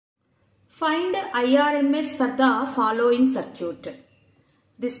Find IRMS for the following circuit.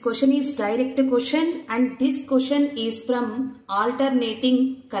 This question is direct question and this question is from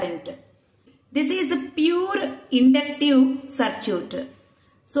alternating current. This is a pure inductive circuit.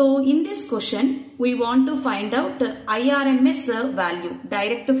 So in this question we want to find out IRMS value.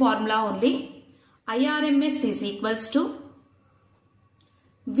 Direct formula only. IRMS is equals to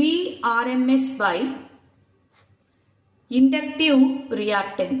VRMS by inductive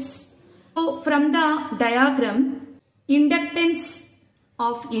reactance. So from the diagram, inductance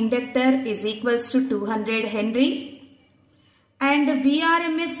of inductor is equals to 200 Henry and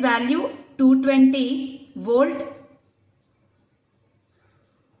VRMS value 220 volt.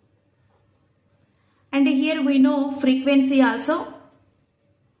 And here we know frequency also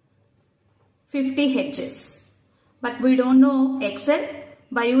 50 Hz. But we don't know XL.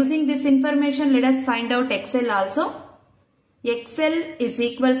 By using this information, let us find out XL also. XL is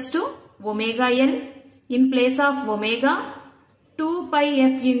equals to omega L. In place of omega, 2 pi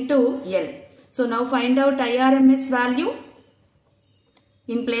f into L. So now find out IRMS value.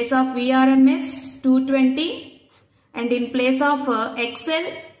 In place of VRMS, 220. And in place of XL,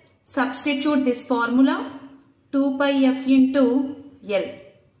 substitute this formula, 2 pi f into L.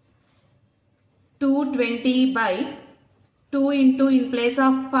 220 by 2 into in place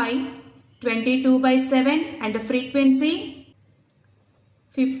of pi, 22 by 7 and frequency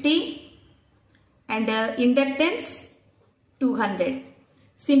 50 and inductance 200.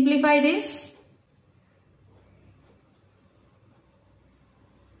 Simplify this.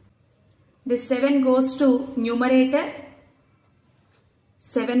 This 7 goes to numerator,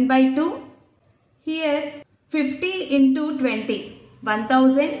 7 by 2. Here 50 into 20,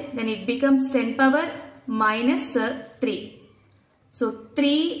 1000, then it becomes 10 power minus 3. So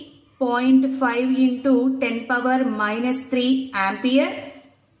 3.5 into 10 power minus 3 ampere.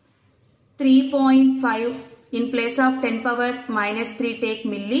 3.5 in place of 10 power minus 3 take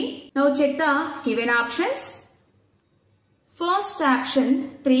milli. Now check the given options. First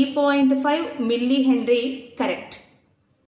option 3.5 millihenry correct.